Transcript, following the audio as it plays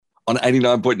On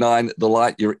 89.9 The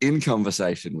Light, you're in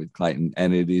conversation with Clayton,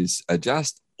 and it is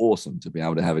just awesome to be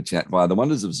able to have a chat via the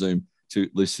wonders of Zoom to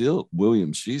Lucille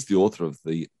Williams. She's the author of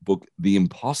the book, The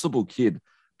Impossible Kid,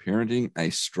 Parenting a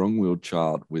Strong-Willed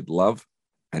Child with Love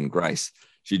and Grace.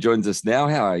 She joins us now.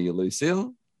 How are you,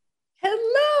 Lucille?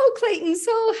 Hello, Clayton.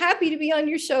 So happy to be on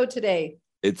your show today.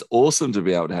 It's awesome to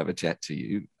be able to have a chat to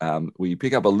you. We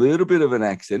pick up a little bit of an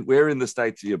accent. Where in the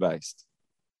States are you based?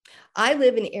 I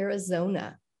live in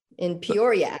Arizona, in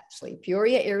Peoria, actually,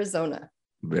 Peoria, Arizona.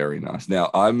 Very nice.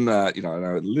 Now, I know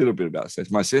a little bit about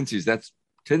States. My sense is that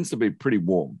tends to be pretty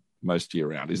warm most year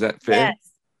round. Is that fair?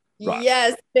 Yes. Right.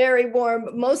 Yes, very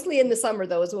warm. Mostly in the summer,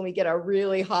 though, is when we get our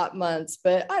really hot months,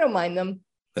 but I don't mind them.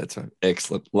 That's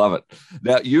excellent. Love it.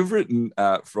 Now, you've written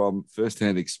from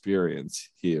firsthand experience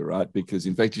here, right? Because,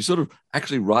 in fact, you sort of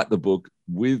actually write the book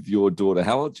with your daughter.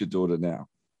 How old's your daughter now?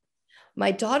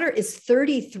 My daughter is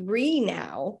 33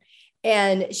 now,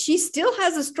 and she still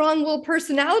has a strong-willed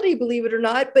personality, believe it or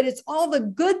not, but it's all the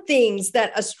good things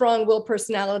that a strong-willed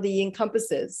personality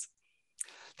encompasses.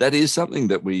 That is something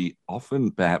that we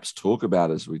often perhaps talk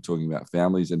about as we're talking about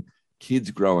families and kids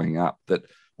growing up, that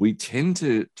we tend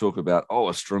to talk about,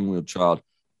 a strong-willed child,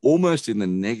 almost in the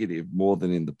negative more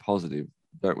than in the positive,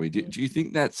 don't we? Do you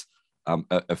think that's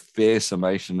a fair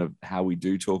summation of how we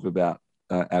do talk about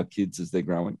our kids as they're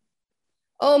growing?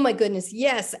 Oh my goodness.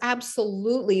 Yes,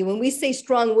 absolutely. When we say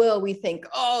strong will, we think,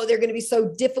 they're going to be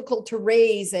so difficult to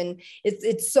raise and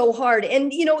it's so hard.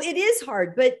 And, it is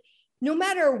hard, but no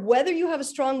matter whether you have a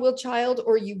strong-willed child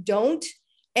or you don't,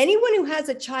 anyone who has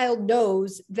a child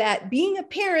knows that being a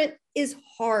parent is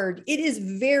hard. It is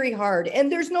very hard.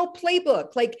 And there's no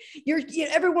playbook. Like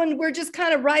everyone, we're just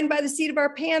kind of riding by the seat of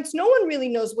our pants. No one really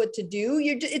knows what to do.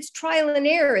 It's trial and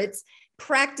error. It's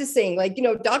practicing.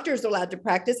 Doctors are allowed to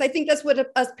practice. I think that's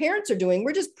what us parents are doing.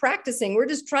 We're just practicing. We're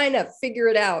just trying to figure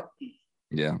it out.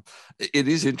 Yeah, it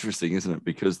is interesting, isn't it?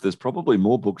 Because there's probably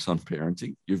more books on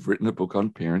parenting. You've written a book on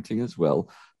parenting as well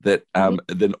that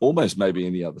than almost maybe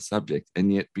any other subject.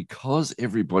 And yet, because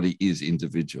everybody is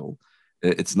individual,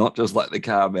 it's not just like the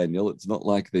car manual. It's not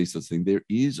like these sorts of things. There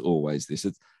is always this.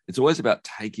 It's always about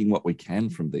taking what we can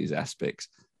from these aspects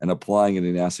and applying it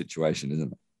in our situation,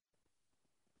 isn't it?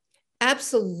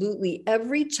 Absolutely.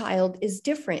 Every child is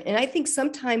different. And I think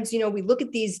sometimes, we look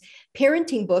at these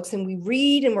parenting books and we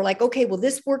read and we're like, okay, well,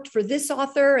 this worked for this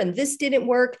author and this didn't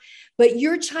work, but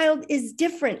your child is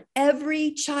different.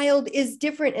 Every child is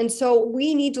different. And so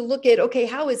we need to look at, okay,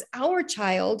 how is our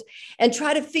child, and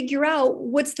try to figure out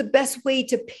what's the best way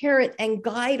to parent and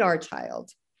guide our child.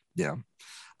 Yeah.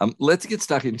 Let's get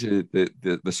stuck into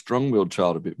the strong-willed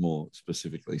child a bit more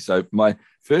specifically. So my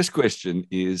first question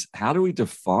is, how do we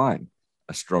define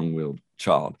a strong-willed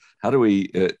child? How do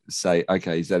we say,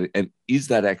 okay, is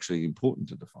that actually important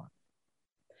to define?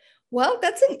 Well,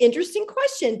 that's an interesting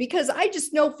question, because I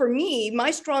just know for me, my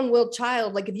strong-willed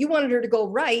child, like if you wanted her to go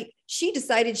right, she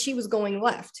decided she was going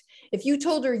left. If you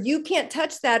told her you can't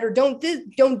touch that or don't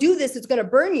do this, it's going to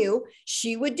burn you,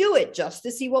 she would do it just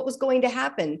to see what was going to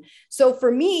happen. So for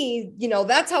me,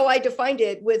 that's how I defined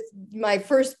it with my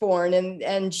firstborn.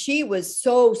 And she was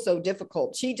so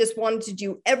difficult. She just wanted to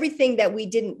do everything that we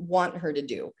didn't want her to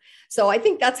do. So I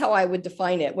think that's how I would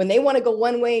define it. When they want to go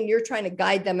one way and you're trying to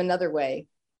guide them another way.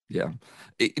 Yeah.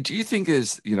 Do you think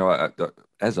as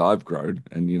I've grown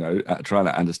and, trying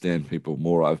to understand people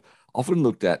more, I've often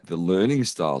looked at the learning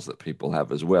styles that people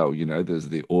have as well. There's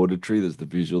the auditory, there's the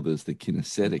visual, there's the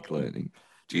kinesthetic learning.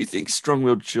 Do you think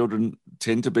strong-willed children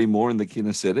tend to be more in the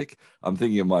kinesthetic? I'm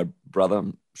thinking of my brother.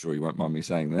 I'm sure you won't mind me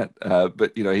saying that.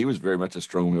 But, he was very much a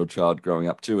strong-willed child growing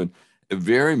up too, and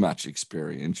very much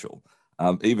experiential.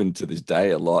 Even to this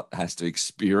day, a lot has to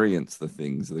experience the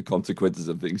things, the consequences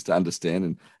of things to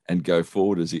understand and go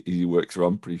forward as he works through.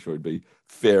 I'm pretty sure it'd be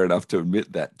fair enough to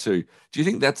admit that too. Do you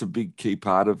think that's a big key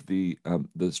part of the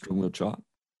strong-willed child?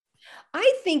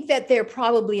 I think that they're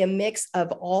probably a mix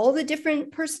of all the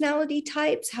different personality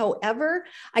types. However,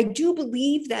 I do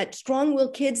believe that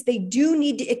strong-willed kids, they do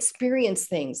need to experience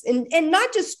things. And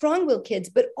not just strong-willed kids,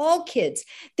 but all kids.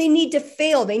 They need to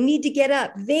fail. They need to get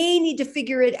up. They need to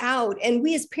figure it out. And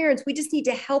we as parents, we just need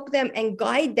to help them and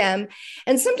guide them.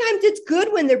 And sometimes it's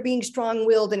good when they're being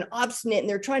strong-willed and obstinate and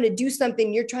they're trying to do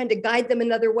something, you're trying to guide them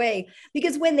another way.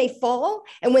 Because when they fall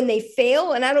and when they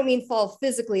fail, and I don't mean fall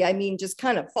physically, I mean just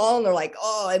kind of fall and they're like,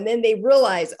 and then they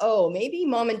realize, maybe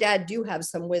mom and dad do have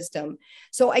some wisdom.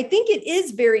 So I think it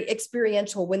is very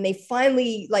experiential when they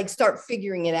finally start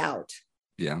figuring it out.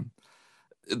 Yeah.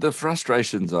 The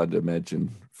frustrations I'd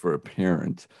imagine for a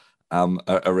parent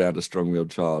around a strong-willed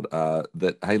child are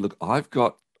that, hey, look,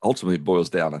 ultimately it boils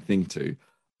down, I think, to,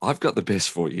 I've got the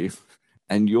best for you.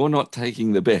 and you're not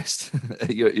taking the best.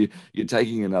 You're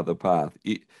taking another path.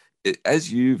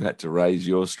 As you've had to raise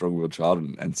your strong-willed child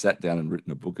and sat down and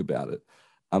written a book about it,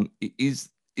 is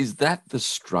that the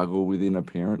struggle within a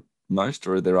parent most,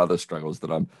 or are there other struggles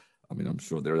that I'm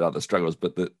sure there are other struggles,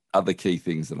 but the other key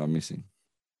things that I'm missing?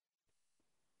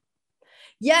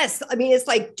 Yes. I mean, it's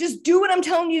like, just do what I'm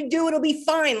telling you to do. It'll be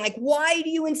fine. Like, why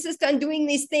do you insist on doing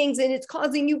these things? And it's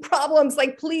causing you problems.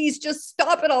 Like, please just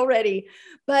stop it already.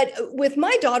 But with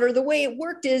my daughter, the way it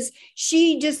worked is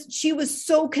she was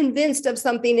so convinced of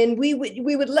something, and we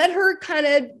would let her kind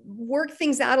of work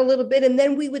things out a little bit. And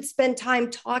then we would spend time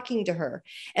talking to her,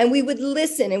 and we would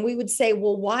listen, and we would say,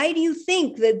 well, why do you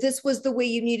think that this was the way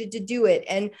you needed to do it?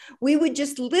 And we would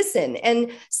just listen.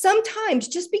 And sometimes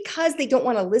just because they don't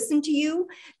want to listen to you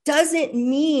doesn't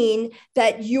mean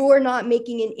that you're not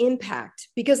making an impact,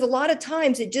 because a lot of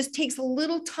times it just takes a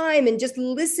little time and just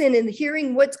listen and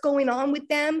hearing what's going on with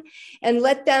them, and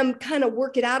let them kind of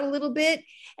work it out a little bit,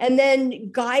 and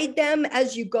then guide them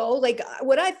as you go. Like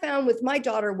what I found with my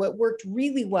daughter, what worked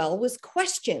really well was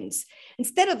questions.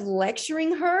 Instead of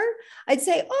lecturing her, I'd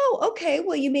say, oh, okay,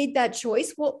 well, you made that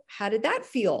choice. Well, how did that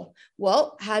feel?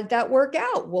 Well, how did that work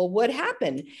out? Well, what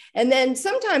happened? And then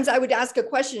sometimes I would ask a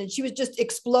question and she would just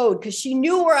explode because she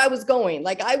knew where I was going.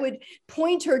 Like I would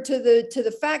point her to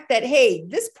the fact that, hey,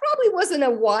 this probably wasn't a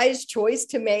wise choice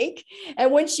to make.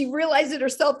 And when she realized it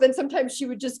herself, then sometimes she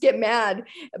would just get mad.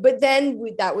 But then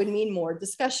that would mean more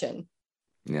discussion.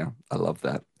 Yeah, I love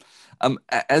that.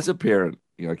 As a parent,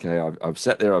 okay, I've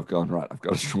sat there, I've gone, right, I've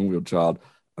got a strong-willed child.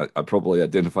 I probably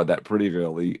identified that pretty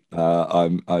early.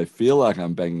 I feel like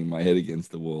I'm banging my head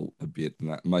against the wall a bit.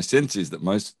 And my sense is that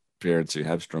most parents who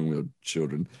have strong-willed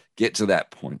children get to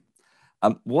that point.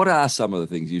 What are some of the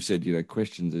things you said?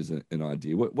 Questions is an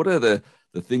idea. What are the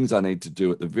things I need to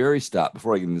do at the very start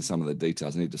before I get into some of the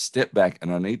details? I need to step back,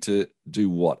 and I need to do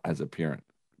what as a parent?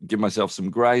 Give myself some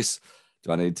grace.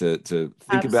 Do I need to think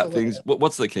about Absolutely. things?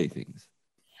 What's the key things?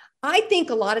 I think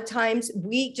a lot of times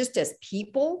we just as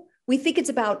people, we think it's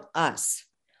about us.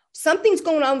 Something's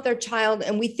going on with our child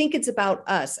and we think it's about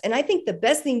us. And I think the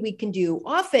best thing we can do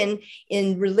often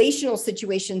in relational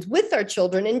situations with our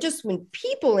children and just when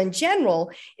people in general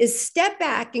is step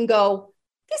back and go,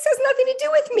 this has nothing to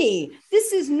do with me.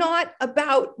 This is not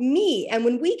about me. And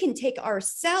when we can take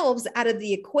ourselves out of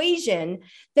the equation,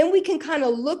 then we can kind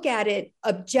of look at it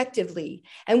objectively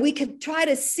and we can try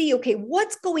to see, okay,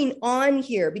 what's going on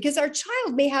here? Because our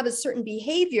child may have a certain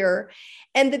behavior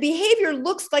and the behavior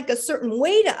looks like a certain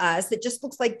way to us. It just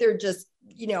looks like they're just,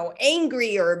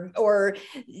 angry or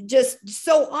just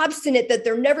so obstinate that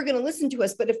they're never going to listen to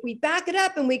us. But if we back it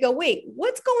up and we go, wait,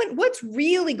 what's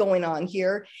really going on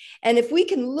here? And if we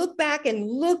can look back and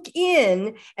look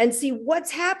in and see what's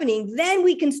happening, then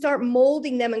we can start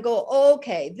molding them and go,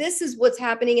 okay, this is what's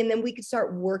happening. And then we can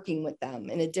start working with them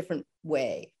in a different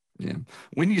way. Yeah.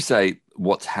 When you say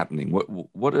what's happening,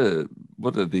 what are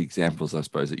the examples, I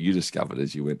suppose, that you discovered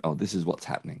as you went, oh, this is what's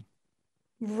happening?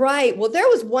 Right. Well, there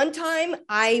was one time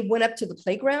I went up to the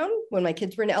playground when my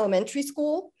kids were in elementary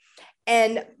school.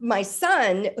 And my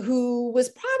son, who was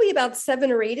probably about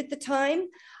 7 or 8 at the time,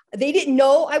 they didn't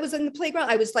know I was in the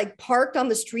playground. I was like parked on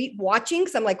the street watching.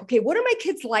 Cause I'm like, okay, what are my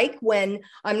kids like when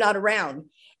I'm not around?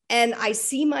 And I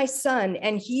see my son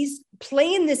and he's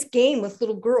playing this game with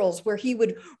little girls where he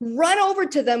would run over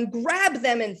to them, grab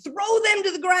them and throw them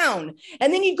to the ground.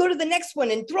 And then he'd go to the next one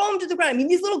and throw them to the ground. I mean,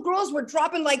 these little girls were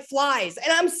dropping like flies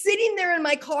and I'm sitting there in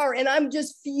my car and I'm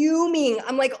just fuming.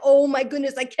 I'm like, oh my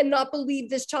goodness, I cannot believe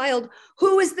this child.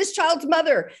 Who is this child's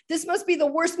mother? This must be the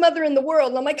worst mother in the world.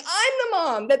 And I'm like, I'm the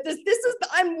mom that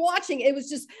I'm watching. It was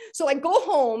just, so I go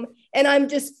home and I'm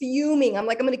just fuming. I'm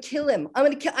like, I'm going to kill him. I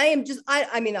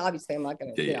mean, obviously I'm not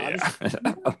going to, Yeah.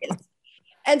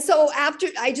 And so after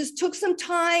I just took some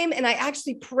time and I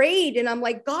actually prayed and I'm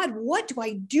like, God, what do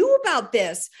I do about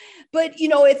this? But,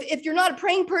 if you're not a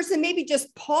praying person, maybe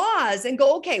just pause and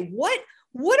go, okay, what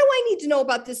do I need to know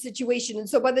about this situation? And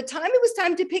so by the time it was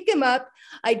time to pick him up,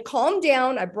 I'd calmed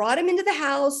down. I brought him into the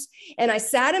house and I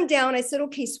sat him down. I said,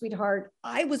 okay, sweetheart,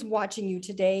 I was watching you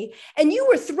today and you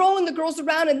were throwing the girls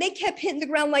around and they kept hitting the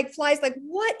ground like flies. Like,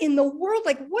 what in the world?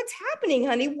 Like, what's happening,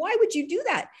 honey? Why would you do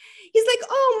that? He's like,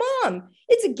 oh, Mom,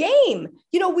 it's a game.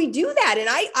 we do that. And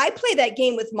I play that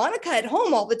game with Monica at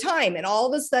home all the time. And all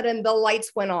of a sudden the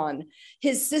lights went on.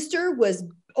 His sister was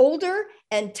older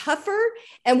and tougher.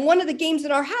 And one of the games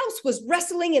in our house was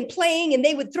wrestling and playing, and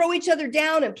they would throw each other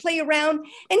down and play around.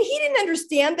 And he didn't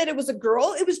understand that it was a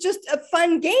girl. It was just a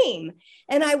fun game.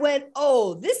 And I went,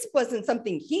 oh, this wasn't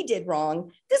something he did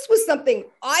wrong. This was something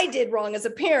I did wrong as a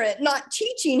parent, not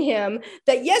teaching him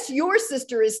that, yes, your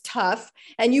sister is tough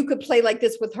and you could play like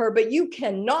this with her, but you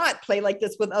cannot play like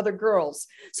this with other girls.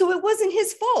 So it wasn't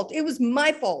his fault. It was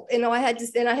my fault. And I had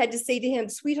to say to him,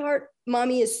 sweetheart,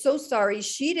 mommy is so sorry.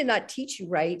 She did not teach you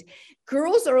right.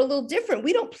 Girls are a little different.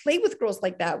 We don't play with girls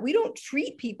like that. We don't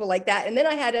treat people like that. And then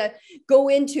I had to go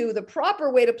into the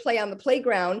proper way to play on the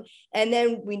playground. And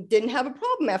then we didn't have a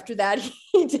problem after that.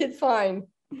 He did fine.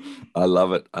 I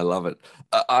love it. I love it.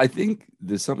 I think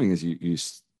there's something, as you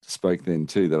spoke then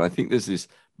too, that I think there's this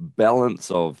balance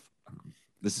of,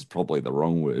 this is probably the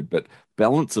wrong word, but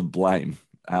balance of blame,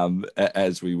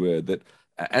 as we were, that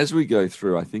as we go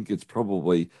through, I think it's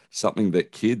probably something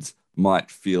that kids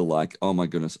might feel like, oh my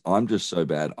goodness, I'm just so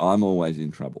bad. I'm always in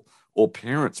trouble. Or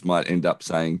parents might end up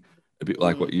saying, a bit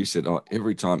like what you said, oh,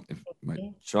 every time if my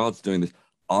child's doing this,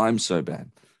 I'm so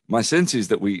bad. My sense is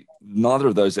that neither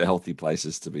of those are healthy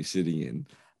places to be sitting in.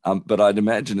 But I'd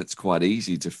imagine it's quite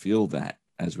easy to feel that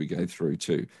as we go through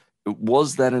too.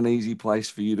 Was that an easy place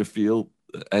for you to feel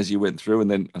as you went through?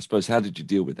 And then I suppose, how did you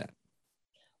deal with that?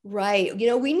 Right.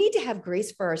 We need to have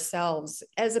grace for ourselves.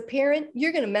 As a parent,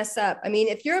 you're going to mess up. I mean,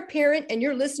 if you're a parent and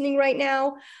you're listening right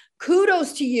now,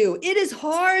 kudos to you. It is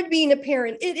hard being a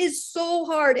parent. It is so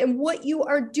hard. And what you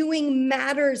are doing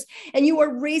matters. And you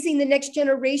are raising the next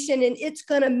generation, and it's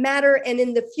going to matter. And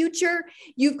in the future,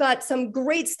 you've got some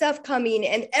great stuff coming,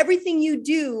 and everything you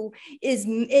do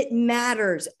it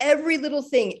matters. Every little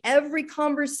thing, every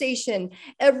conversation,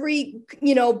 every,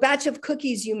 batch of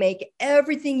cookies you make,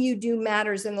 everything you do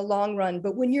matters in the long run.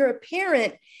 But when you're a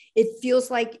parent, it feels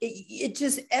like it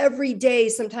just every day,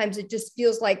 sometimes it just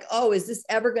feels like, oh, is this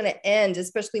ever going to end?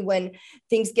 Especially when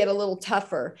things get a little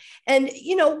tougher. And,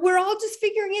 we're all just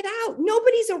figuring it out.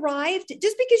 Nobody's arrived.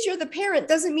 Just because you're the parent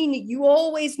doesn't mean that you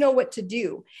always know what to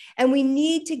do. And we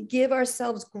need to give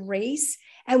ourselves grace,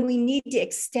 and we need to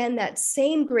extend that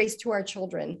same grace to our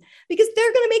children, because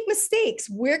they're going to make mistakes.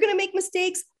 We're going to make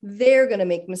mistakes. They're going to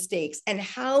make mistakes. And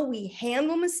how we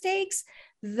handle mistakes,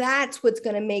 that's what's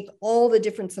going to make all the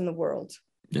difference in the world.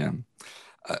 Yeah.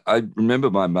 I remember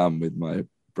my mum with my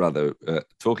brother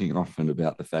talking often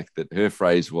about the fact that her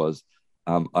phrase was,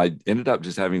 I ended up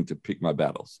just having to pick my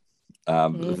battles.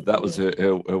 That was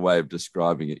her way of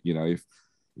describing it.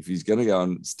 If he's going to go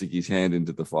and stick his hand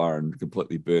into the fire and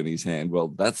completely burn his hand, well,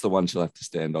 that's the one she'll have to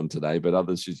stand on today, but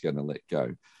others she's going to let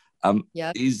go.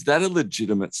 Is that a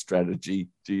legitimate strategy,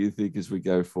 do you think, as we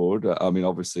go forward? I mean,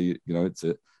 obviously,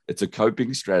 it's a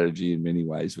coping strategy in many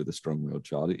ways with a strong-willed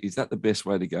child. Is that the best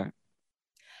way to go?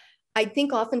 I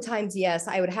think oftentimes, yes,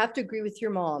 I would have to agree with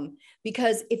your mom,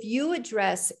 because if you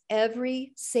address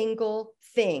every single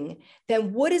thing,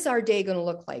 then what is our day going to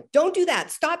look like? Don't do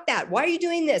that. Stop that. Why are you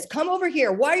doing this? Come over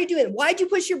here. Why are you doing it? Why'd you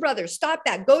push your brother? Stop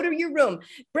that. Go to your room.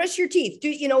 Brush your teeth.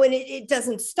 And it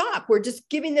doesn't stop. We're just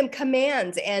giving them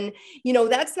commands. And,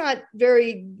 that's not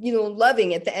very,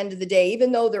 loving at the end of the day,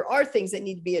 even though there are things that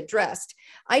need to be addressed.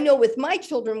 I know with my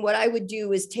children, what I would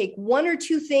do is take one or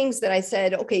two things that I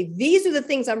said, okay, these are the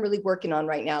things I'm really working on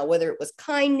right now, whether it was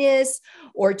kindness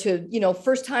or to,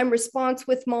 first time response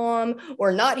with mom,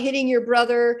 or not hitting your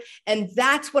brother. And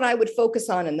that's what I would focus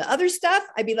on. And the other stuff,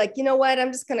 I'd be like, you know what,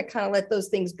 I'm just going to kind of let those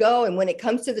things go. And when it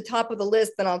comes to the top of the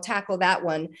list, then I'll tackle that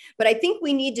one. But I think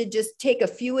we need to just take a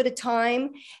few at a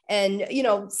time. And,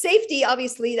 safety,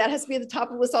 obviously, that has to be at the top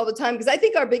of the list all the time, because I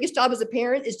think our biggest job as a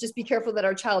parent is just be careful that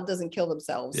our child doesn't kill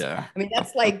themselves. Yeah. I mean,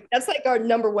 that's like our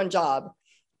number one job.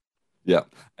 Yeah.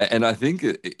 And I think,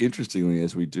 interestingly,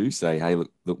 as we do say, hey,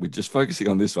 look, we're just focusing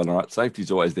on this one. All right,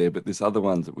 safety's always there, but this other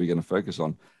one that we're going to focus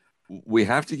on, we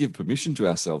have to give permission to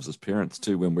ourselves as parents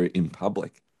too, when we're in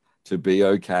public, to be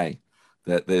okay.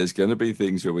 That there's going to be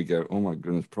things where we go, oh my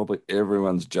goodness, probably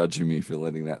everyone's judging me for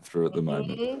letting that through at the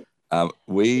moment.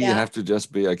 We have to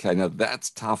just be okay. Now, that's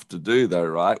tough to do though,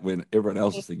 right? When everyone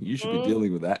else is thinking you should be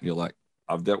dealing with that. And you're like,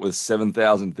 I've dealt with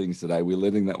 7,000 things today. We're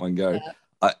letting that one go.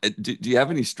 Yeah. Do you have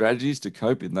any strategies to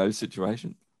cope in those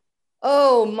situations?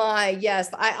 Oh my, yes.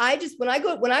 I just when I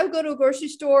would go to a grocery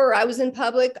store or I was in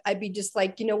public, I'd be just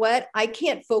like, you know what? I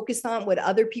can't focus on what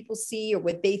other people see or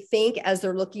what they think as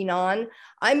they're looking on.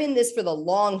 I'm in this for the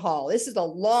long haul. This is a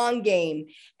long game.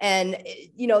 And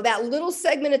that little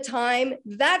segment of time,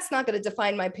 that's not going to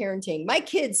define my parenting. My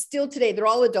kids still today, they're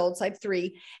all adults. I have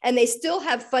three, and they still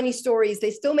have funny stories.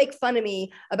 They still make fun of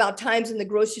me about times in the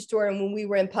grocery store and when we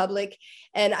were in public.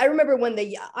 And I remember when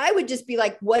I would just be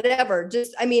like, whatever,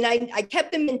 I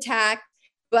kept them intact,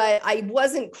 but I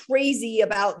wasn't crazy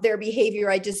about their behavior.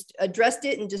 I just addressed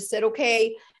it and just said,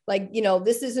 okay, like,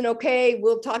 this isn't okay.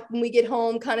 We'll talk when we get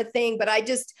home kind of thing. But I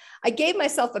gave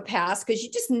myself a pass because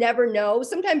you just never know.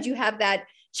 Sometimes you have that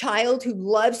child who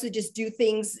loves to just do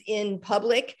things in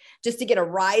public just to get a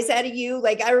rise out of you.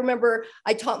 Like I remember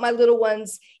I taught my little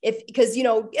ones because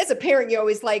as a parent, you're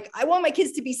always like, I want my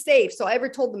kids to be safe. So I ever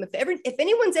told them if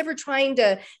anyone's ever trying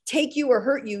to take you or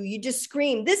hurt you, you just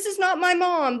scream, this is not my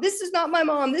mom. This is not my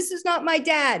mom. This is not my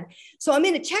dad. So I'm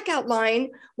in a checkout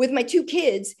line with my two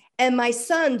kids, and my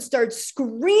son starts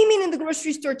screaming in the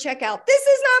grocery store checkout, this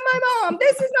is not my mom.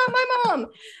 This is not my mom.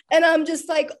 And I'm just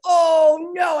like,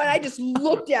 oh no. And I just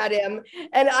looked at him.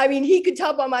 And I mean, he could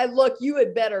tell by my look, you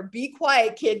had better be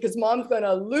quiet, kid, because mom's going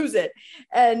to lose it.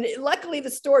 And luckily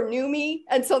the store knew me.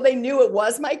 And so they knew it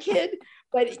was my kid.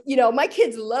 But, my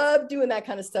kids love doing that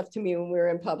kind of stuff to me when we were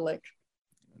in public.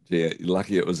 Yeah,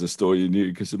 lucky it was a store you knew,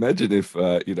 because imagine if,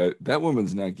 that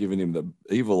woman's now giving him the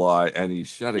evil eye and he's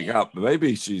shutting up.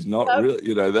 Maybe she's not Yep.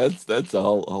 really, that's a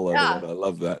whole other Yeah. one. I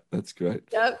love that. That's great.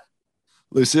 Yep.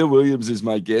 Lucille Williams is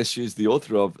my guest. She's the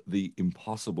author of The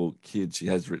Impossible Kid. She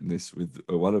has written this with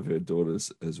one of her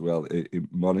daughters as well,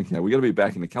 Monica. We're going to be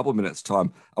back in a couple of minutes'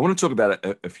 time. I want to talk about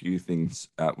a few things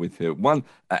with her. One,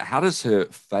 how does her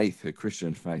faith, her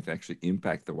Christian faith, actually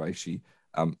impact the way she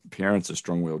parents a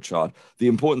strong-willed child? The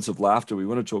importance of laughter, we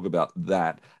want to talk about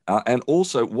that. And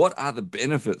also, what are the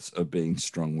benefits of being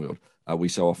strong-willed? We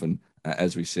so often,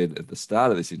 as we said at the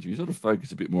start of this interview, sort of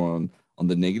focus a bit more on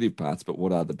the negative parts, but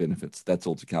what are the benefits? That's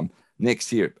all to come next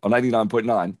here on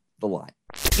 89.9 The Light.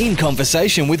 In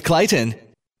conversation with Clayton.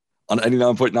 On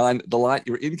 89.9 The Light,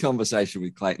 you're in conversation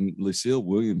with Clayton. Lucille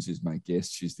Williams is my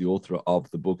guest. She's the author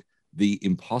of the book, The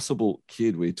Impossible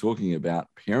Kid. We're talking about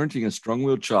parenting a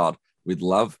strong-willed child with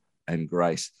love and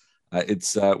grace.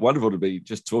 It's wonderful to be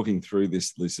just talking through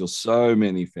this, Lucille. So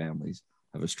many families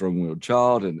have a strong-willed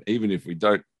child, and even if we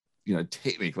don't,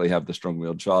 technically have the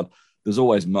strong-willed child, there's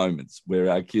always moments where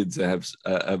our kids have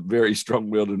a very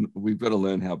strong-willed, and we've got to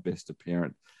learn how best to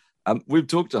parent. We've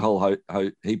talked a whole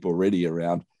heap already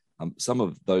around some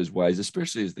of those ways,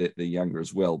 especially as they're younger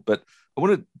as well. But I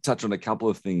want to touch on a couple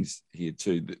of things here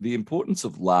too. The importance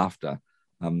of laughter.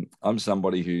 I'm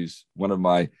somebody who's, one of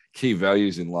my key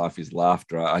values in life is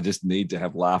laughter. I just need to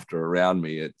have laughter around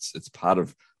me. It's part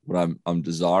of what I'm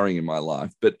desiring in my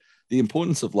life. But the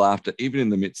importance of laughter, even in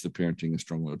the midst of parenting a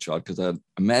strong-willed child, because I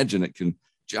imagine it can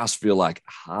just feel like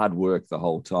hard work the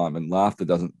whole time, and laughter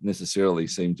doesn't necessarily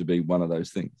seem to be one of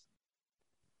those things.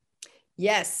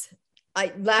 Yes.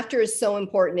 Laughter is so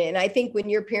important. And I think when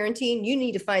you're parenting, you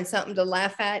need to find something to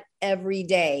laugh at every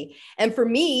day. And for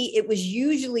me, it was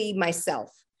usually myself.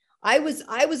 I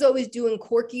was always doing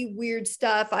quirky, weird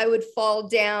stuff. I would fall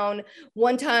down.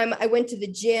 One time I went to the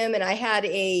gym and I had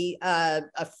a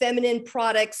feminine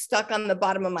product stuck on the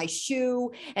bottom of my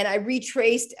shoe. And I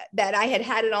retraced that I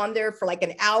had it on there for like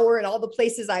an hour and all the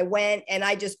places I went. And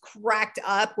I just cracked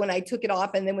up when I took it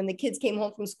off. And then when the kids came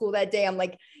home from school that day, I'm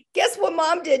like, guess what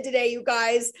mom did today, you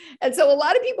guys? And so a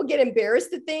lot of people get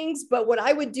embarrassed at things. But what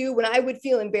I would do when I would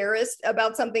feel embarrassed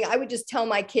about something, I would just tell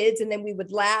my kids and then we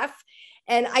would laugh.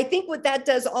 And I think what that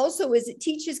does also is it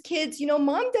teaches kids,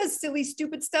 mom does silly,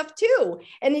 stupid stuff too.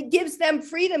 And it gives them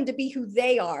freedom to be who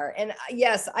they are. And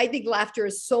yes, I think laughter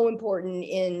is so important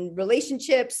in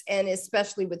relationships and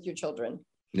especially with your children.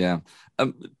 Yeah.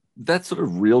 That sort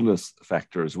of realness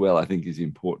factor as well, I think, is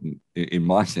important in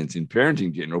my sense in parenting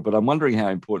in general. But I'm wondering how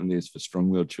important it is for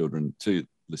strong-willed children too,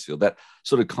 Lucille. That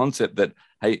sort of concept that,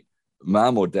 hey,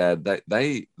 mom or dad,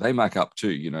 they muck up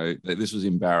too, this was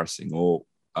embarrassing. Or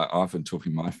I often talk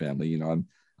in my family,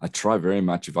 I try very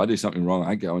much. If I do something wrong,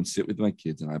 I go and sit with my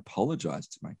kids and I apologize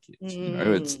to my kids.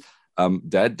 It's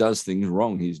dad does things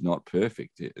wrong. He's not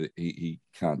perfect. He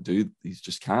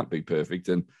just can't be perfect.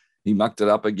 And he mucked it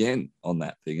up again on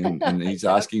that thing. And he's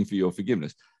asking for your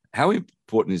forgiveness. How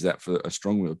important is that for a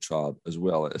strong-willed child as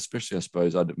well? Especially, I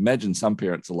suppose, I'd imagine some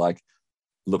parents are like,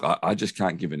 look, I just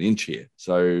can't give an inch here.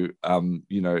 So,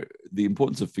 the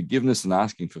importance of forgiveness and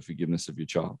asking for forgiveness of your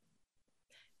child.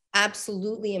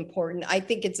 Absolutely important. I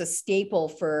think it's a staple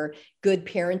for good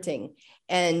parenting.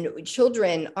 And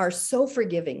children are so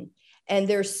forgiving. And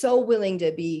they're so willing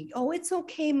to be, oh, it's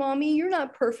okay, mommy, you're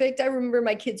not perfect. I remember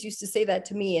my kids used to say that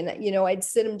to me. And, I'd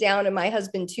sit them down, and my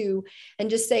husband too, and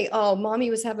just say, oh, mommy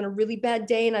was having a really bad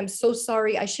day, and I'm so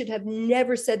sorry. I should have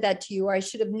never said that to you, or I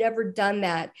should have never done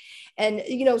that. And,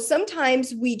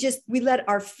 sometimes we let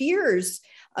our fears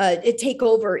take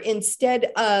over instead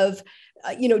of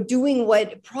doing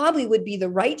what probably would be the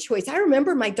right choice. I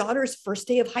remember my daughter's first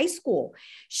day of high school.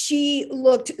 She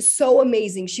looked so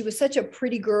amazing. She was such a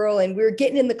pretty girl, and we were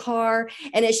getting in the car.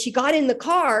 And as she got in the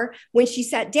car, when she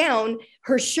sat down,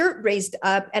 her shirt raised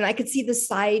up, and I could see the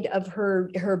side of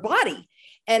her body.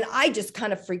 And I just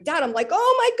kind of freaked out. I'm like,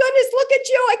 oh my goodness, look at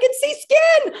you. I can see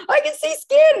skin. I can see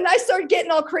skin. And I started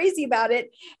getting all crazy about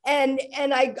it. And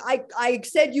I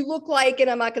said, you look like,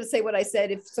 and I'm not going to say what I said.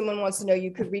 If someone wants to know,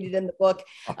 you could read it in the book,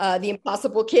 The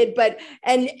Impossible Kid. But,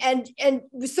 and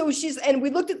so and we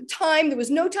looked at the time, there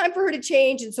was no time for her to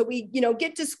change. And so we,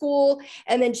 get to school,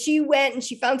 and then she went and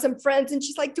she found some friends, and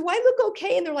she's like, do I look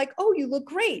okay? And they're like, oh, you look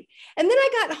great. And then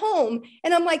I got home,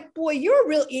 and I'm like, boy, you're a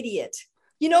real idiot.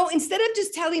 Instead of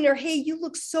just telling her, hey, you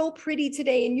look so pretty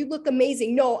today and you look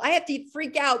amazing. No, I have to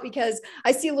freak out because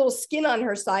I see a little skin on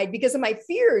her side because of my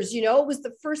fears. It was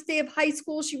the first day of high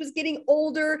school. She was getting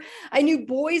older. I knew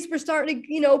boys were starting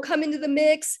to, come into the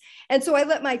mix. And so I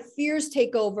let my fears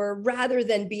take over rather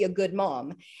than be a good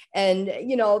mom. And,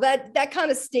 that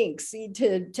kind of stinks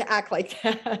to act like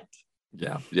that.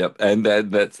 Yeah. Yep. And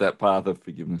that's that path of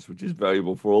forgiveness, which is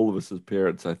valuable for all of us as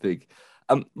parents, I think.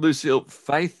 Lucille,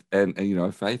 faith and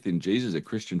faith in Jesus, a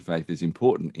Christian faith, is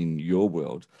important in your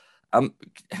world.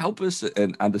 Help us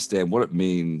and understand what it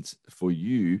means for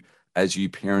you as you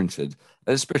parented,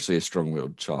 especially a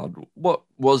strong-willed child. What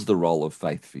was the role of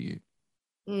faith for you?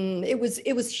 It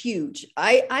was huge.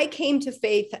 I came to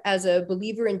faith as a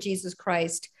believer in Jesus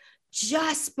Christ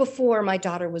just before my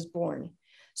daughter was born.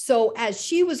 So as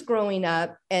she was growing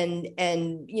up and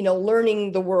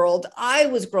learning the world, I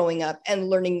was growing up and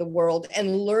learning the world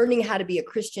and learning how to be a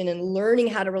Christian and learning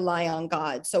how to rely on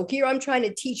God. So here I'm trying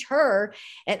to teach her,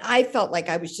 and I felt like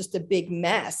I was just a big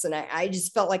mess. And I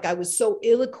just felt like I was so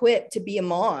ill-equipped to be a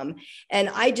mom. And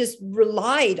I just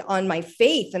relied on my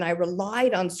faith, and I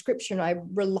relied on scripture, and I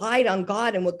relied on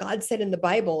God and what God said in the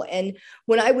Bible. And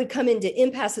when I would come into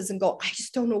impasses and go, I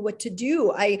just don't know what to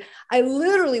do, I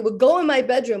literally would go in my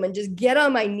bedroom and just get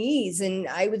on my knees. And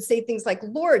I would say things like,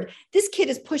 Lord, this kid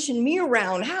is pushing me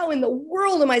around. How in the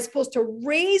world am I supposed to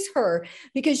raise her?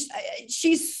 Because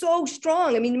she's so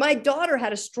strong. I mean, my daughter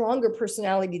had a stronger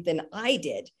personality than I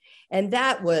did. And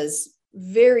that was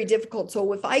very difficult.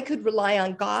 So if I could rely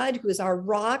on God, who is our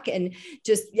rock and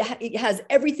just has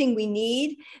everything we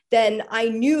need, then I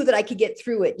knew that I could get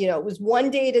through it. It was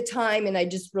one day at a time, and I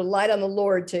just relied on the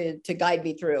Lord to guide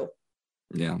me through.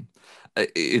 Yeah.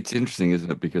 It's interesting,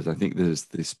 isn't it? Because I think there's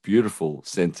this beautiful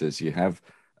sense as you have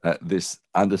this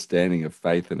understanding of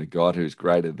faith and a God who's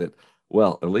greater that,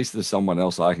 well, at least there's someone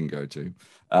else I can go to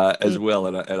as well,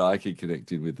 and I can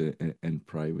connect in with and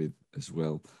pray with as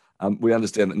well. We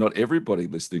understand that not everybody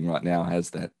listening right now has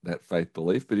that faith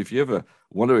belief, but if you ever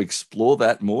want to explore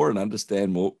that more and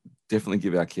understand more, definitely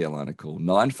give our care line a call,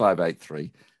 9583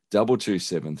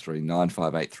 2273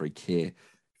 9583 care,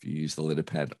 if you use the letter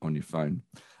pad on your phone.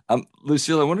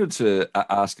 Lucille, I wanted to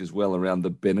ask as well around the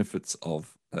benefits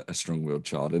of a strong-willed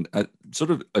child, and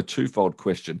sort of a twofold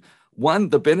question. One,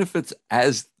 the benefits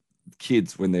as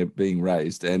kids when they're being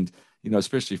raised, and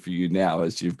especially for you now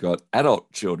as you've got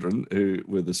adult children who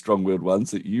were the strong-willed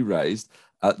ones that you raised,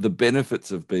 the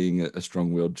benefits of being a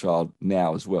strong-willed child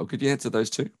now as well. Could you answer those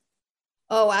two?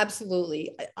 Oh,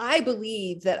 absolutely. I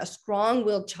believe that a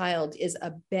strong-willed child is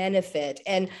a benefit.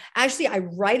 And actually, I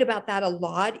write about that a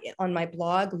lot on my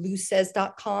blog,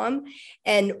 lusays.com.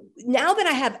 And now that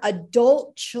I have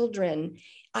adult children,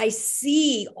 I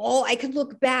can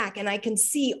look back and I can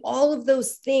see all of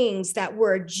those things that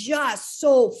were just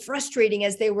so frustrating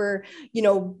as they were,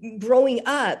 growing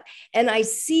up. And I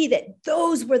see that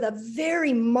those were the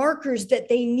very markers that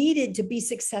they needed to be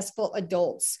successful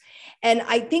adults. And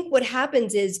I think what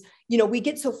happens is, we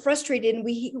get so frustrated, and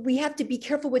we have to be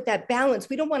careful with that balance.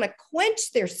 We don't want to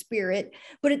quench their spirit,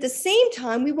 but at the same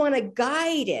time, we want to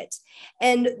guide it.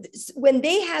 And when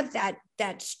they have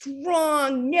that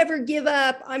strong, never give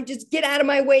up, I'm just get out of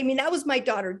my way. I mean, that was my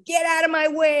daughter. Get out of my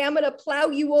way. I'm going to plow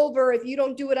you over if you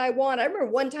don't do what I want. I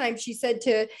remember one time she said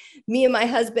to me and my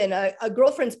husband, a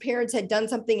girlfriend's parents had done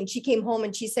something, and she came home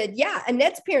and she said, yeah,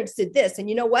 Annette's parents did this. And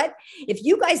you know what? If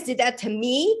you guys did that to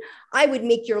me, I would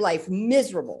make your life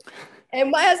miserable. And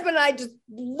my husband and I just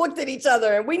looked at each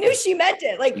other, and we knew she meant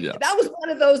it. Like, yeah. That was one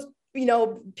of those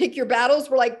pick your battles.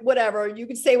 We're like, whatever, you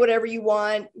can say whatever you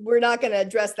want. We're not going to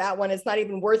address that one. It's not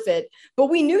even worth it. But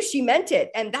we knew she meant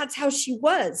it. And that's how she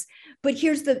was. But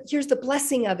here's the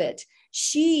blessing of it.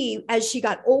 As she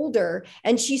got older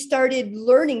and she started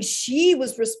learning, she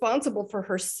was responsible for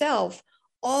herself.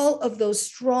 All of those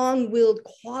strong-willed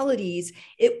qualities,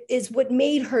 it is what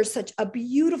made her such a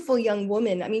beautiful young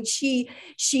woman. I mean, she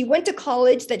went to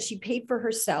college that she paid for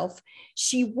herself.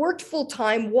 She worked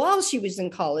full-time while she was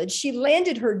in college. She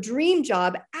landed her dream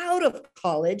job out of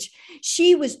college.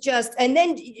 She was and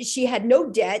then she had no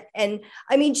debt. And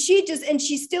I mean, and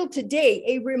she's still today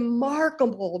a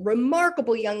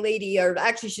remarkable young lady, or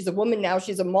actually she's a woman now,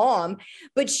 she's a mom,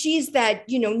 but she's that,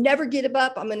 never give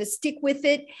up. I'm going to stick with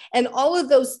it. And all of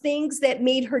those things that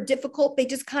made her difficult, they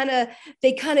kind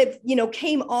of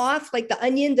came off like the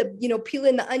onion,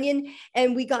 peeling the onion,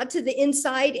 and we got to the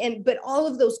inside. But all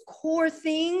of those core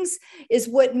things is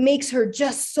what makes her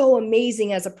just so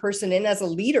amazing as a person and as a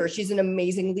leader. She's an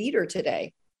amazing leader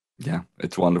today. Yeah,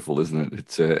 it's wonderful, isn't it?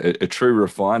 It's a true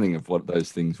refining of what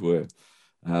those things were.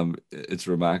 It's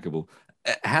remarkable.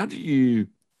 How do you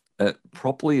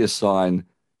properly assign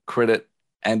credit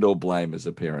and or blame as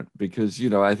a parent? Because,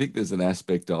 I think there's an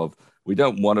aspect of we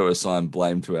don't want to assign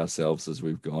blame to ourselves as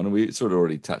we've gone. And we sort of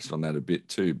already touched on that a bit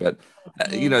too. But,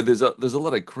 there's a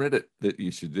lot of credit that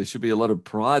there should be a lot of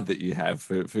pride that you have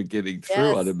for getting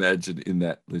through, I'd imagine, in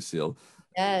that, Lucille.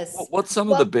 Yes. What's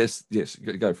some of the best? Yes,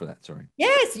 go for that. Sorry.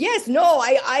 Yes. No,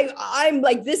 I'm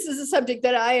like, this is a subject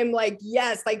that I am like,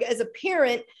 yes, like as a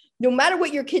parent, no matter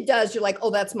what your kid does, you're like,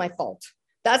 oh, that's my fault.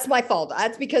 That's my fault.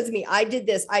 That's because of me. I did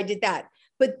this. I did that.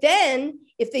 But then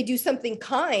if they do something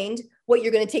kind, what,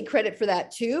 you're going to take credit for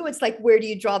that too? It's like, where do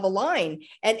you draw the line?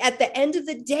 And at the end of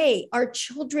the day, our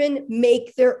children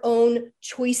make their own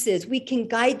choices. We can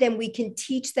guide them. We can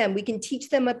teach them. We can teach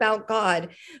them about God.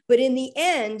 But in the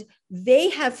end, they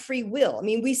have free will. I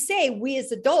mean, we say we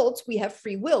as adults, we have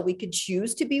free will. We could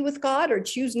choose to be with God or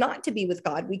choose not to be with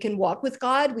God. We can walk with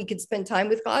God. We could spend time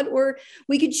with God, or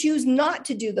we could choose not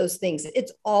to do those things.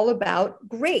 It's all about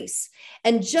grace.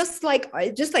 And just like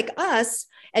us,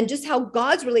 and just how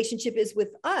God's relationship is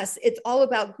with us, it's all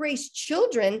about grace.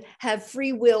 Children have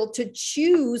free will to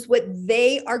choose what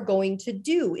they are going to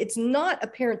do. It's not a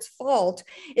parent's fault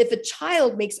if a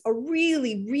child makes a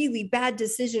really, really bad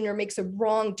decision or makes a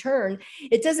wrong turn.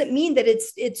 It doesn't mean that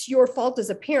it's your fault as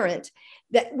a parent.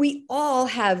 That we all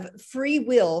have free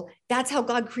will. That's how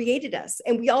God created us.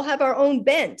 And we all have our own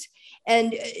bent.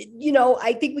 And,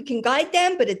 I think we can guide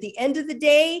them, but at the end of the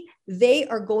day, they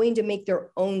are going to make their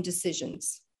own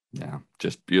decisions. Yeah,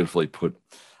 just beautifully put.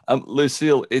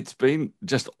 Lucille, it's been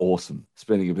just awesome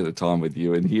spending a bit of time with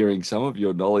you and hearing some of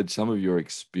your knowledge, some of your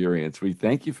experience. We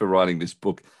thank you for writing this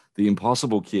book, The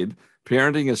Impossible Kid,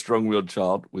 Parenting a Strong-Willed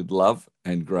Child with Love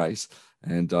and Grace.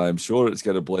 And I'm sure it's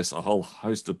going to bless a whole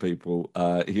host of people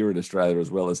here in Australia as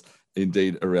well as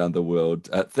indeed around the world.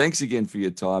 Thanks again for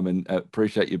your time, and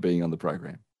appreciate you being on the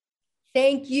program.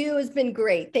 Thank you. It's been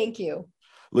great. Thank you.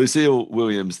 Lucille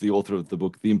Williams, the author of the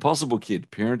book, The Impossible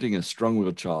Kid, Parenting a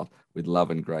Strong-Willed Child with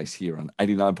Love and Grace, here on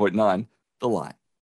 89.9 The Light.